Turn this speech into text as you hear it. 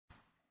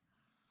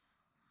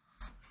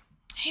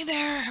Hey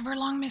there,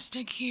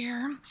 EverlongMystic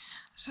here.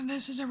 So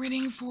this is a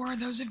reading for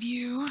those of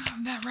you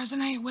that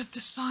resonate with the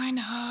sign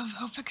of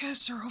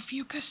Ophiuchus or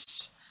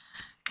Ophiuchus,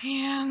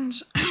 and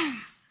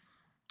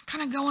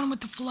kind of going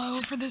with the flow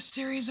for this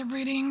series of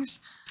readings.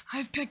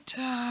 I've picked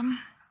an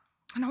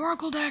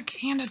oracle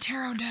deck and a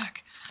tarot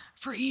deck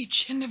for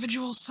each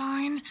individual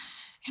sign,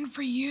 and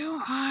for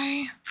you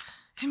I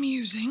am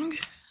using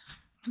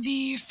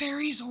the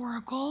Fairies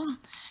Oracle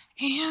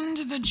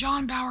and the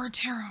John Bauer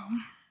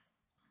Tarot.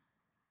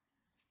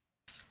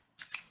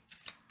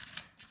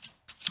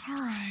 All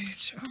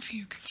right,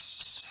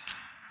 Ophiuchus.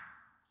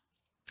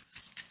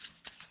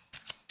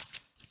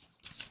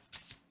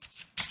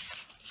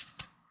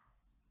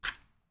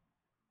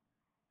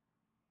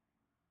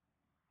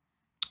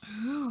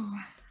 Ooh.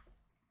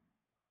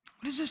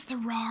 What is this, the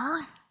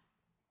RAR?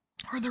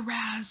 Or the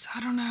Raz? I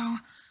don't know.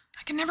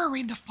 I can never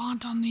read the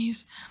font on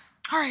these.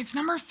 All right, it's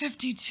number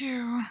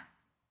 52.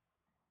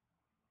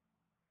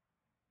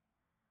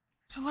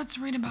 So let's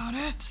read about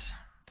it.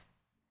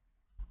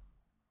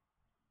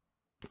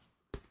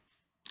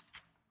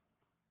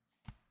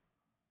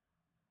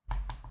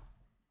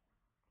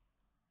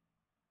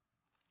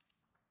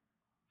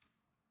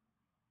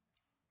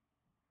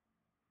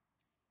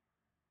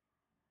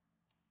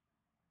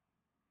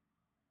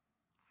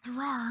 The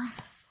RAR.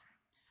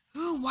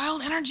 Ooh,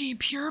 wild energy,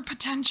 pure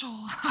potential.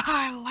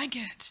 I like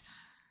it.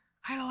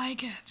 I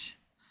like it.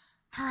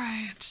 All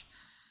right.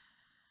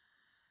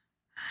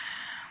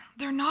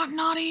 They're not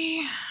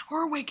naughty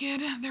or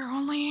wicked.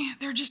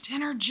 They're just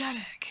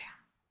energetic.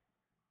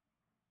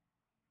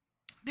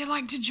 They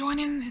like to join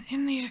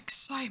in the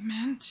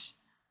excitement.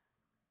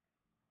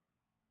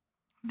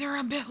 They're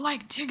a bit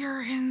like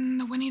Tigger in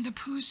the Winnie the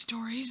Pooh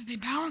stories. They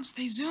bounce,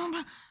 they zoom,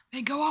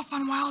 they go off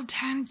on wild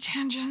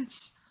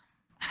tangents.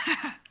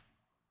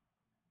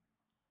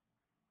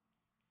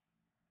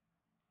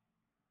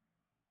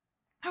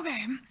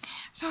 Okay,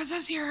 so it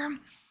says here,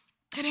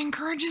 it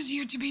encourages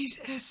you to be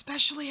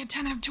especially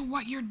attentive to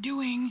what you're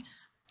doing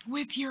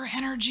with your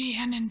energy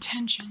and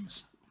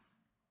intentions.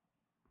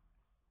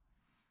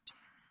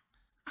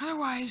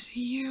 Otherwise,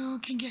 you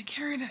can get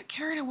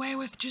carried away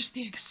with just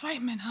the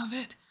excitement of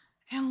it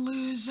and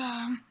lose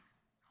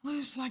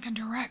like a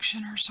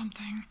direction or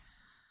something.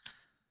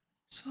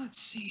 So let's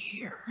see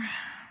here.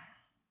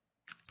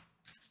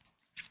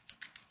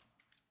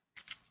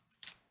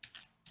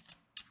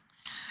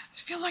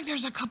 It feels like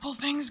there's a couple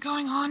things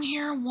going on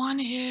here. One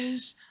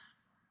is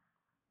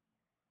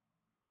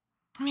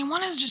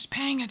just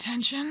paying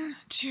attention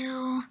to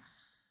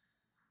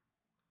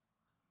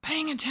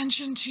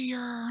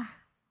your,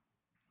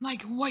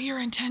 like, what your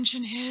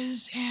intention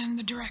is and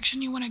the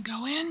direction you want to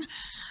go in.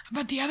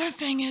 But the other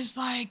thing is,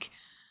 like,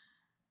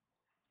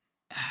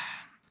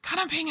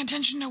 kind of paying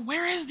attention to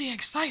where is the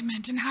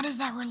excitement and how does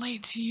that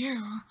relate to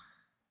you?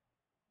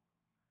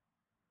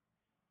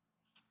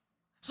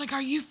 It's like,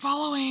 are you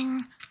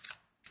following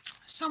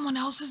someone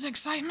else's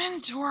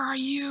excitement, or are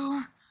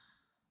you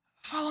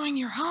following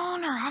your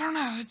own? Or I don't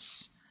know. I'm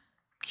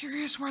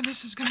curious where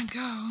this is going to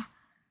go.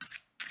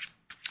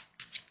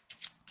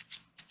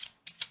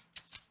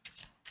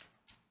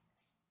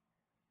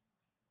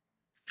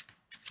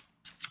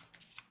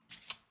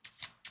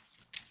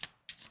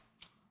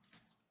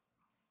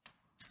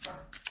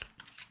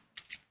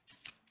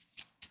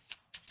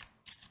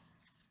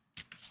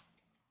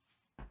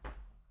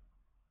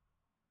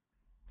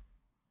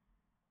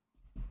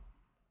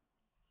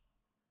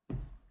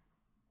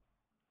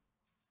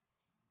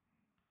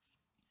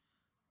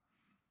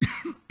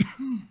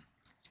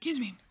 Excuse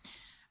me.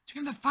 So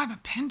we have the Five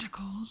of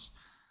Pentacles.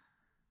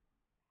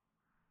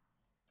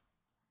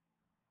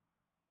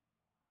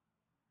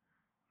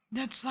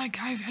 That's like,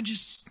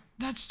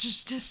 that's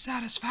just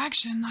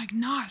dissatisfaction, like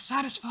not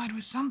satisfied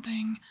with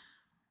something.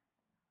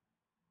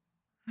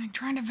 Like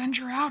trying to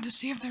venture out to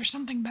see if there's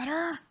something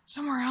better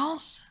somewhere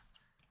else.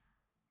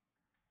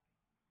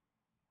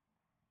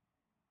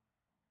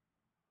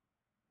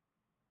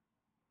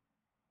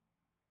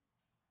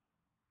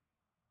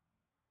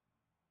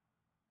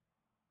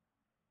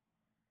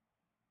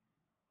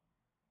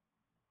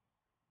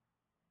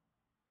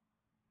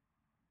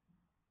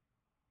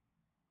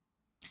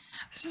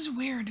 This is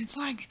weird. It's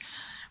like,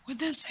 with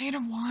this Eight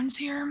of Wands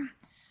here,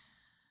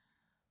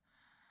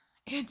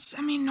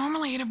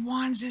 normally Eight of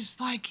Wands is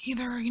like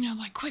either,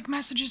 like quick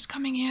messages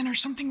coming in or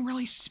something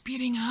really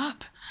speeding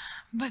up.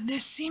 But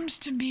this seems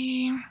to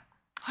be,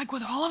 like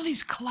with all of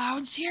these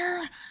clouds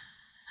here,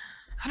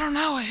 I don't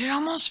know, it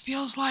almost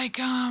feels like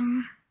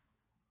a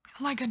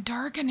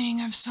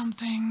darkening of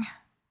something.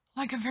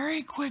 Like a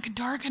very quick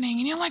darkening.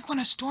 And like when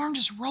a storm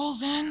just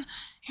rolls in,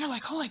 you're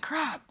like, holy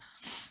crap.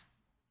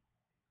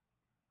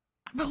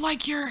 But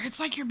like it's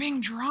like you're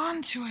being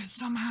drawn to it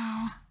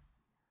somehow.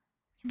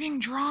 You're being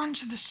drawn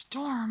to the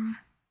storm.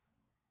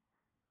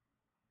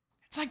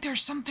 It's like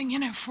there's something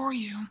in it for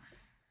you.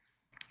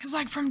 Because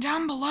like from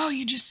down below,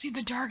 you just see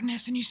the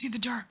darkness and you see the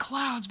dark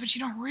clouds, but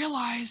you don't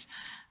realize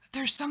that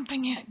there's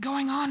something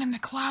going on in the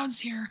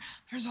clouds here.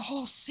 There's a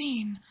whole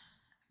scene.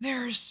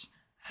 There's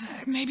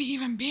maybe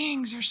even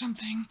beings or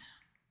something.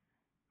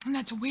 And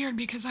that's weird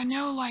because I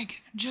know,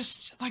 like,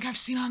 just like I've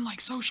seen on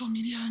like social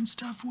media and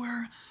stuff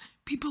where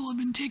people have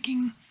been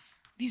taking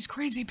these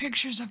crazy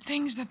pictures of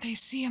things that they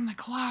see in the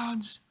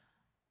clouds.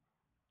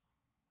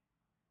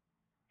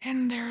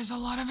 And there's a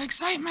lot of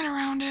excitement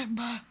around it,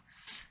 but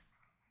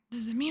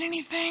does it mean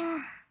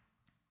anything?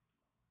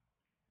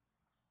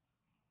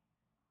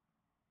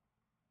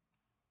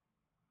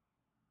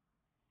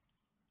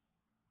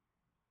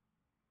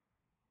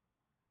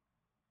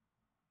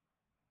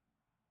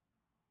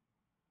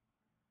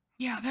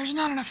 Yeah, there's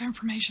not enough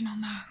information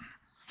on that.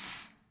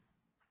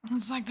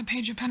 It's like the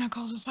Page of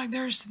Pentacles. It's like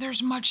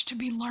there's much to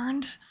be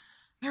learned.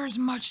 There's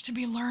much to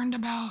be learned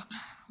about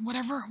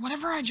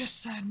whatever I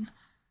just said.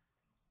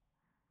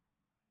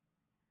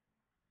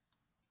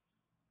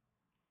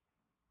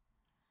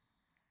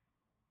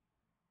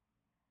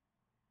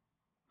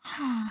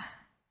 Huh.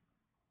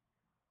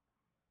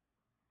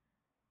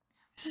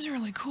 This is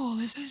really cool.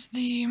 This is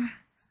the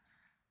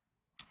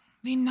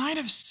Knight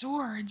of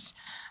Swords,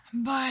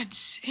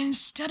 but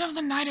instead of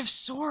the Knight of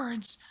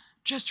Swords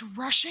just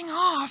rushing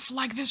off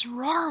like this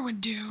roar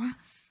would do,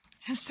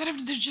 instead of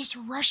just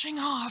rushing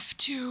off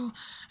to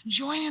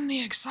join in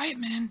the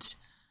excitement,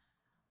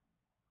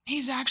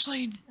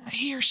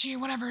 he or she,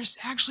 whatever, is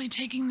actually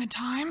taking the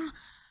time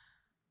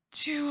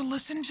to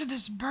listen to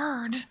this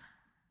bird,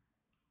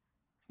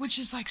 which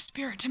is like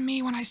spirit. To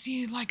me, when I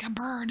see like a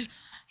bird,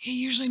 it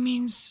usually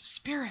means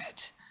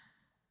spirit.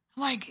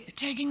 Like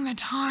taking the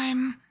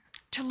time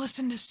to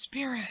listen to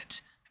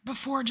spirit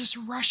before just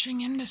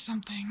rushing into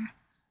something.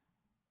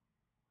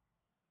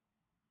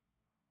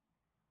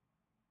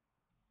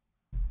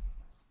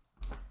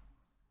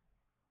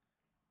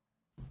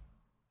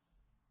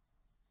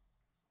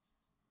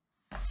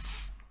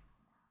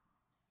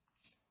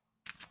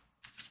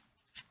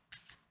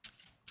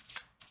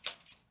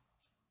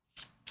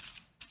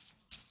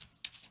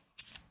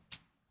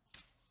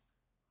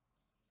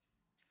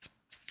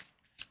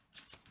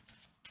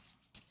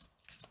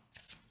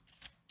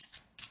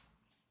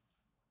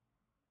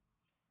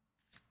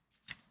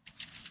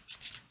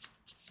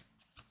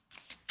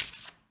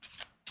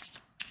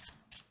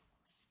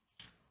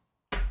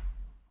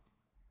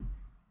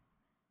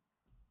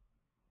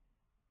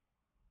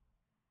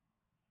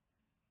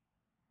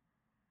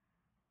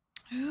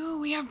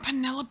 Ooh, we have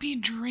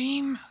Penelope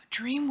Dreamweaver.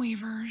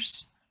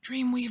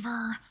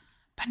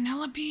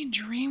 Penelope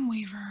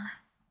Dreamweaver.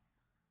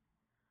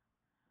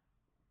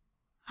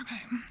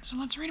 Okay, so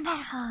let's read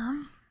about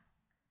her.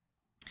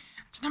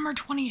 It's number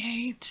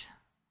 28.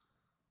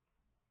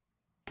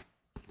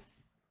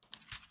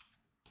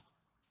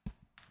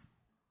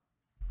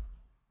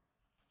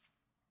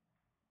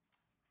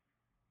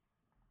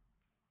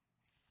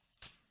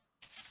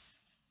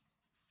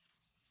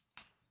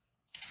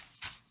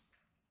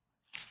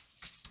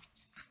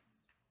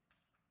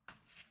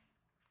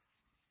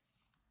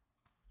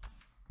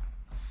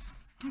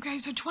 Okay,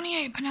 so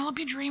 28,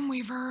 Penelope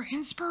Dreamweaver,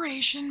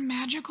 inspiration,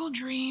 magical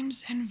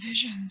dreams, and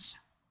visions.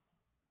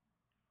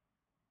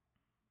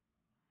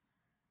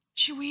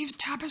 She weaves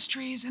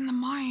tapestries in the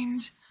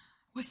mind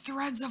with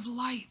threads of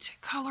light,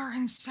 color,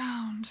 and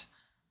sound.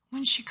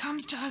 When she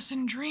comes to us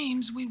in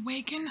dreams, we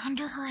waken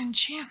under her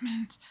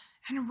enchantment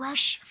and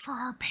rush for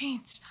our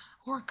paints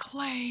or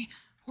clay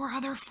or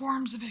other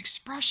forms of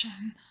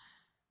expression.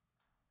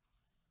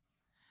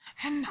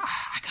 And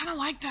I kind of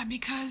like that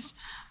because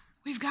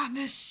we've got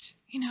this,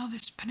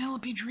 this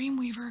Penelope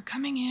Dreamweaver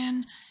coming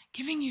in,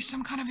 giving you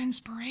some kind of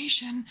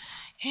inspiration.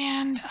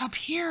 And up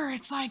here,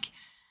 it's like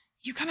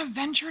you kind of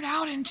ventured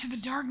out into the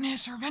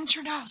darkness or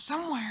ventured out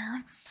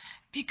somewhere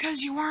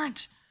because you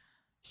weren't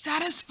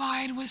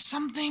satisfied with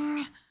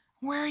something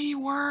where you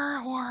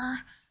were or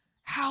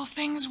how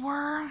things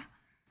were.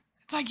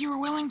 It's like you were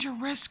willing to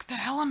risk the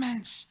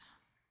elements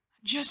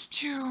just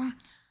to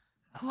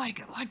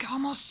like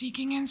almost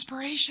seeking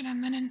inspiration,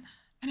 and then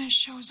it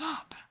shows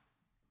up.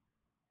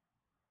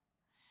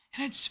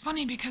 And it's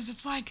funny because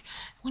it's like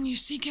when you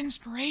seek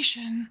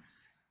inspiration,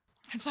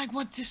 it's like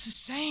what this is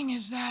saying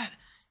is that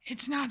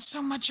it's not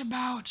so much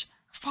about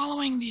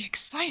following the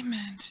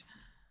excitement,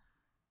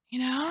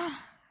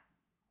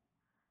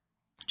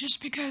 Just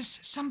because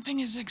something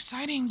is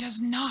exciting does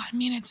not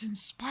mean it's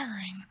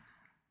inspiring.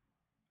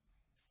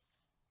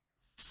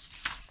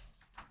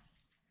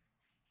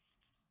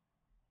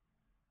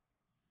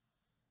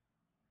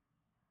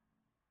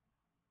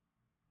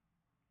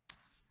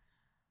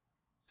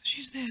 So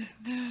she's the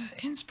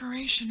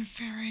inspiration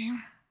fairy.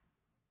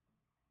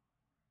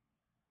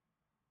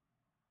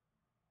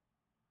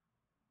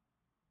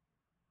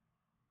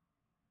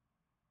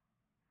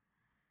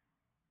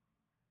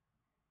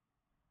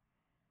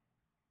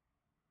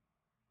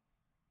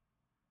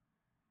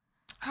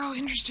 Oh,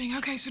 interesting.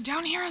 Okay, so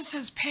down here it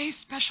says pay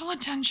special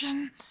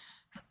attention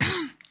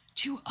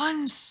to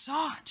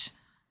unsought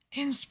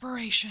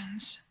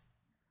inspirations.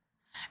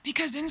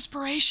 Because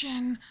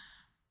inspiration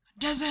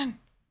doesn't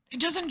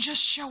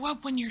just show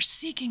up when you're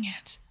seeking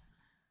it.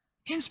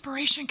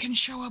 Inspiration can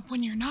show up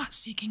when you're not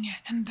seeking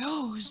it, and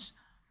those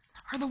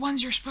are the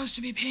ones you're supposed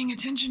to be paying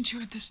attention to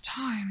at this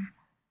time.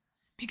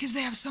 because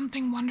they have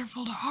something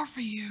wonderful to offer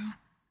you.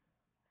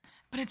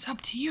 But it's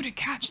up to you to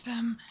catch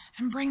them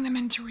and bring them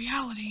into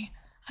reality.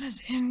 That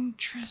is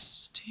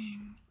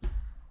interesting.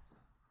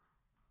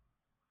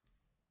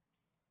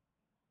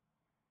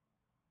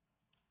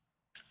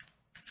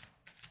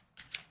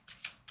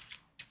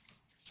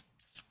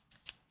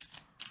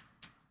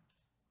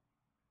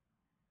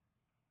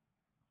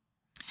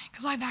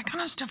 Because like that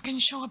kind of stuff can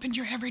show up in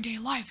your everyday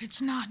life.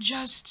 It's not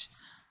just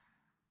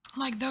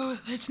like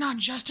those, it's not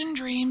just in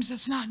dreams,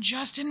 it's not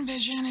just in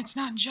vision, it's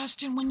not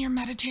just in when you're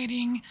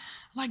meditating.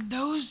 Like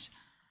those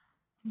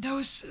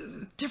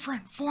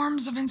different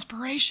forms of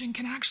inspiration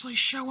can actually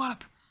show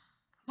up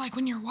like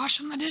when you're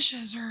washing the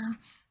dishes or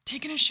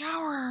taking a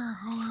shower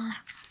or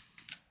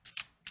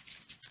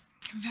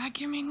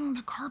vacuuming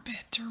the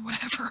carpet or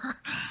whatever.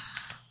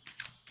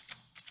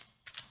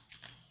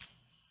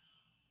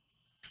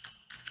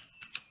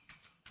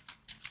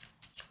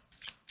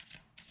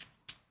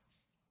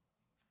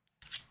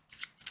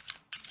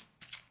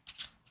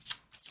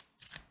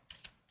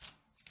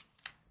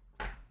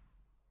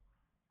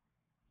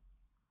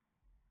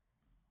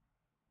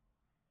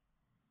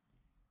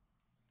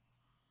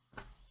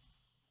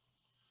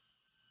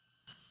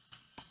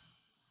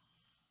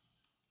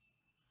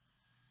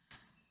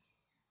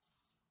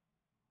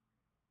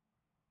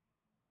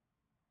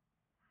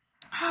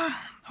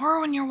 Or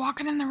when you're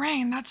walking in the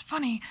rain. That's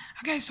funny.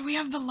 Okay, so we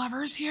have the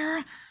lovers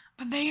here,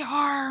 but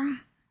they're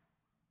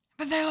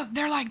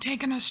like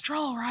taking a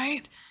stroll,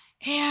 right?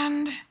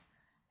 And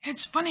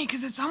it's funny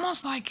because it's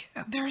almost like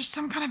there's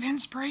some kind of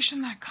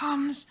inspiration that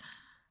comes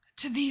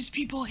to these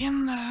people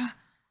in the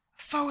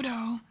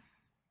photo.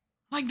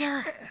 Like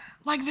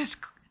this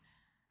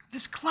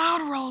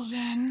cloud rolls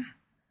in.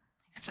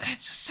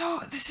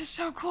 This is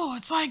so cool.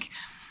 It's like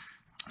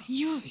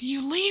you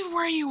leave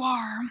where you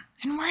are,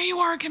 and where you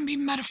are can be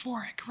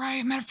metaphoric,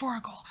 right?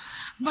 Metaphorical.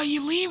 But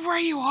you leave where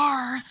you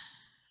are,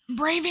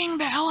 braving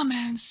the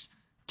elements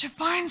to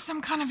find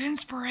some kind of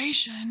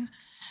inspiration.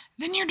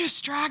 Then you're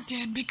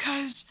distracted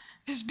because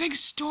this big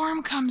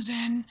storm comes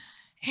in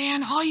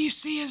and all you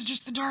see is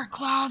just the dark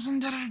clouds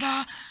and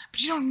da-da-da,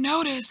 but you don't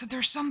notice that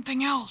there's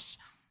something else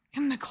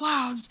in the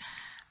clouds.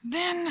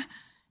 Then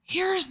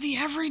here's the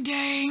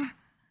everyday,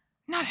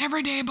 not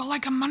everyday, but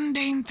like a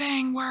mundane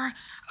thing where,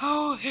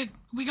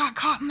 we got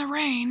caught in the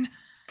rain.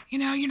 You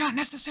know, you're not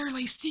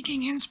necessarily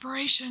seeking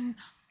inspiration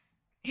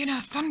in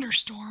a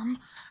thunderstorm,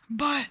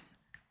 but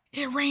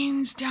it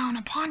rains down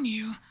upon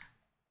you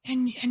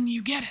and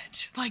you get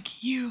it.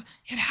 Like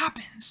it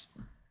happens.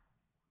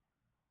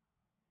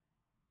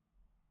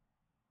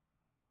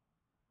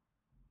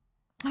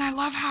 And I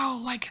love how,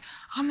 like,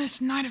 on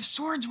this Knight of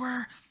Swords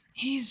where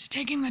he's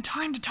taking the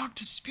time to talk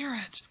to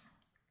Spirit,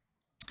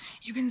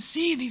 you can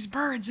see these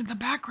birds in the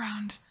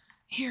background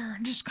here,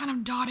 just kind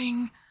of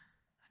dotting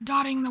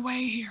the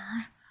way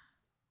here.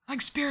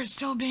 Like Spirit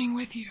still being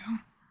with you.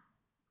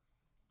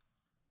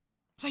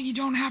 So you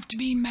don't have to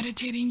be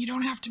meditating, you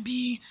don't have to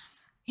be,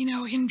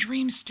 in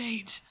dream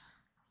state.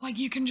 Like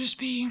you can just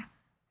be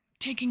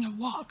taking a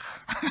walk,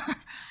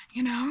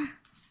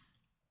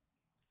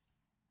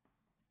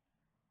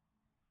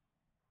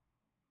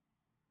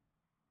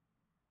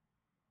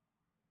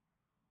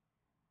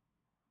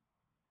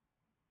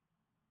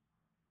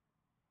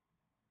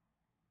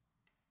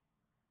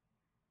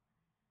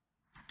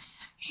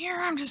 Here,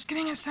 I'm just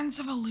getting a sense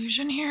of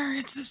illusion here.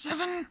 It's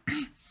the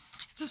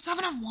it's the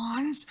Seven of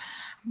Wands,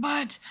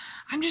 but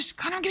I'm just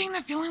kind of getting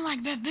the feeling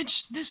like that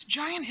this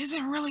giant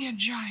isn't really a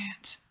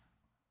giant.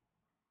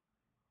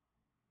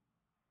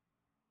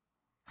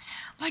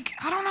 Like,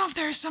 I don't know if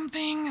there's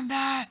something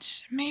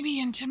that maybe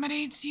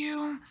intimidates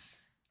you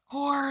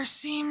or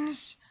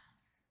seems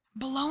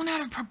blown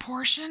out of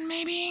proportion,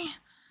 maybe,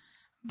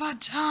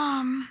 but,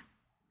 I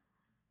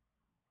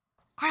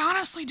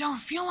honestly don't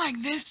feel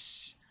like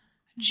this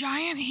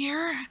giant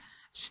here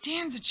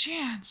stands a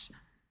chance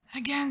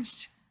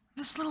against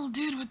this little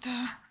dude with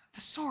the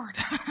sword.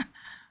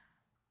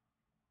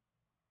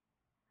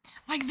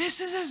 Like,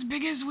 this is as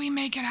big as we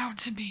make it out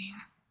to be.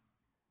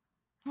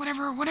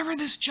 Whatever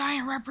this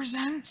giant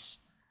represents,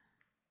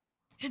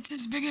 it's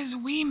as big as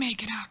we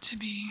make it out to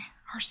be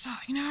ourselves,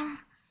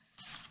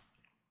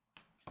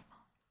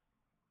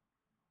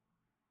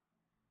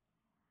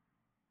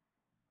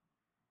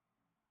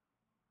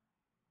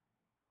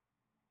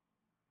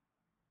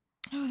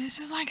 Oh, this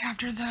is like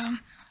after the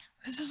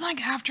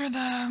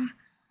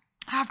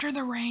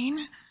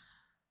rain,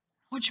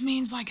 which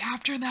means like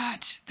after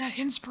that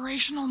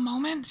inspirational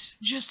moment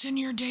just in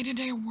your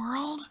day-to-day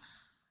world,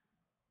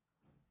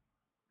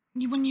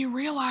 when you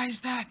realize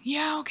that,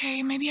 yeah,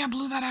 okay, maybe I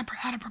blew that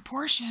out of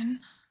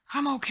proportion,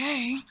 I'm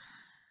okay.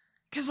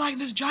 Because like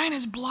this giant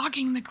is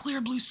blocking the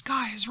clear blue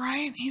skies,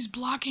 right? He's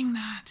blocking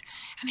that.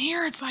 And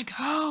here it's like,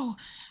 oh,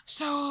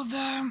 so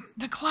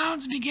the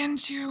clouds begin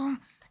to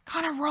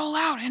kind of roll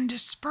out and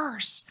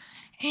disperse,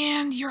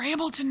 and you're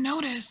able to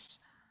notice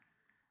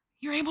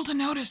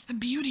the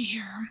beauty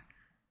here.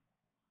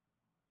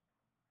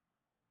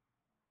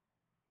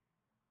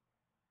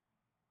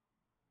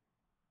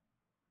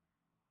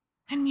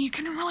 And you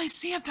couldn't really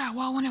see it that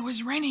well when it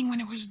was raining,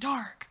 when it was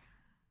dark.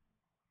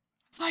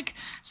 It's like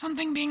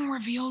something being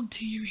revealed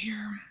to you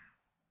here.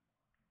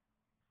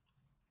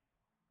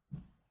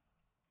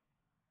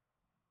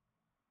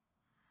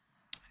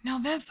 Now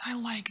this I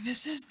like.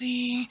 This is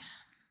I'm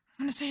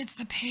gonna say it's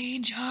the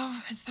Page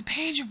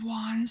of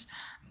Wands,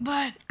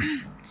 but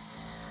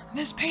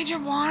this Page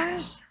of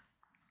Wands,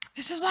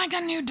 this is like a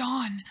new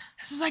dawn.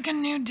 This is like a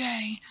new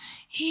day.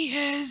 He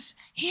is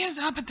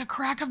up at the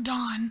crack of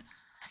dawn,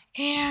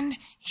 and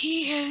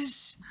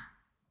he's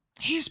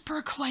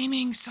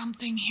proclaiming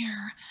something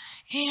here.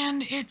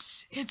 And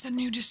it's a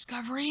new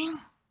discovery,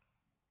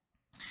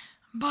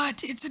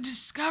 but it's a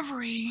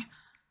discovery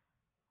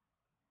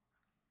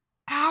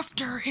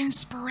after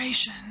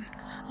inspiration.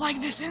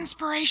 Like, this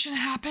inspiration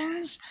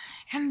happens,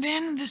 and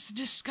then this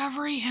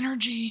discovery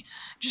energy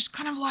just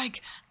kind of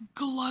like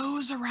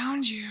glows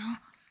around you,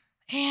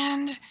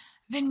 and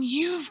then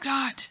you've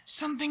got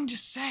something to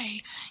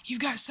say.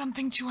 You've got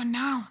something to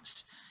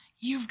announce.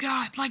 You've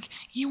got, like,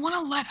 you want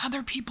to let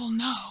other people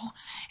know.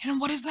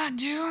 And what does that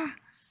do?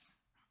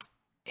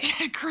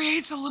 It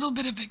creates a little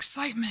bit of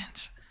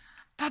excitement.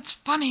 That's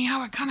funny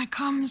how it kind of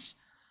comes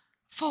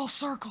full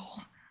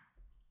circle.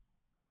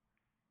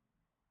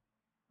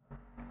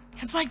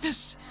 It's like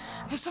this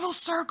little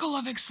circle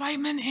of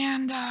excitement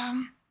and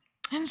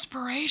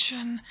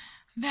inspiration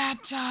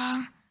that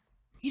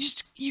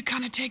you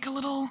kind of take a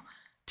little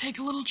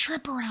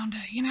trip around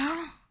it, you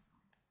know?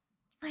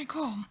 Pretty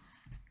cool.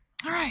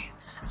 All right,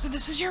 so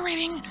this is your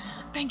reading.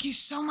 Thank you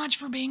so much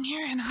for being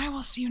here, and I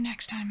will see you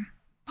next time.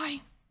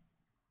 Bye.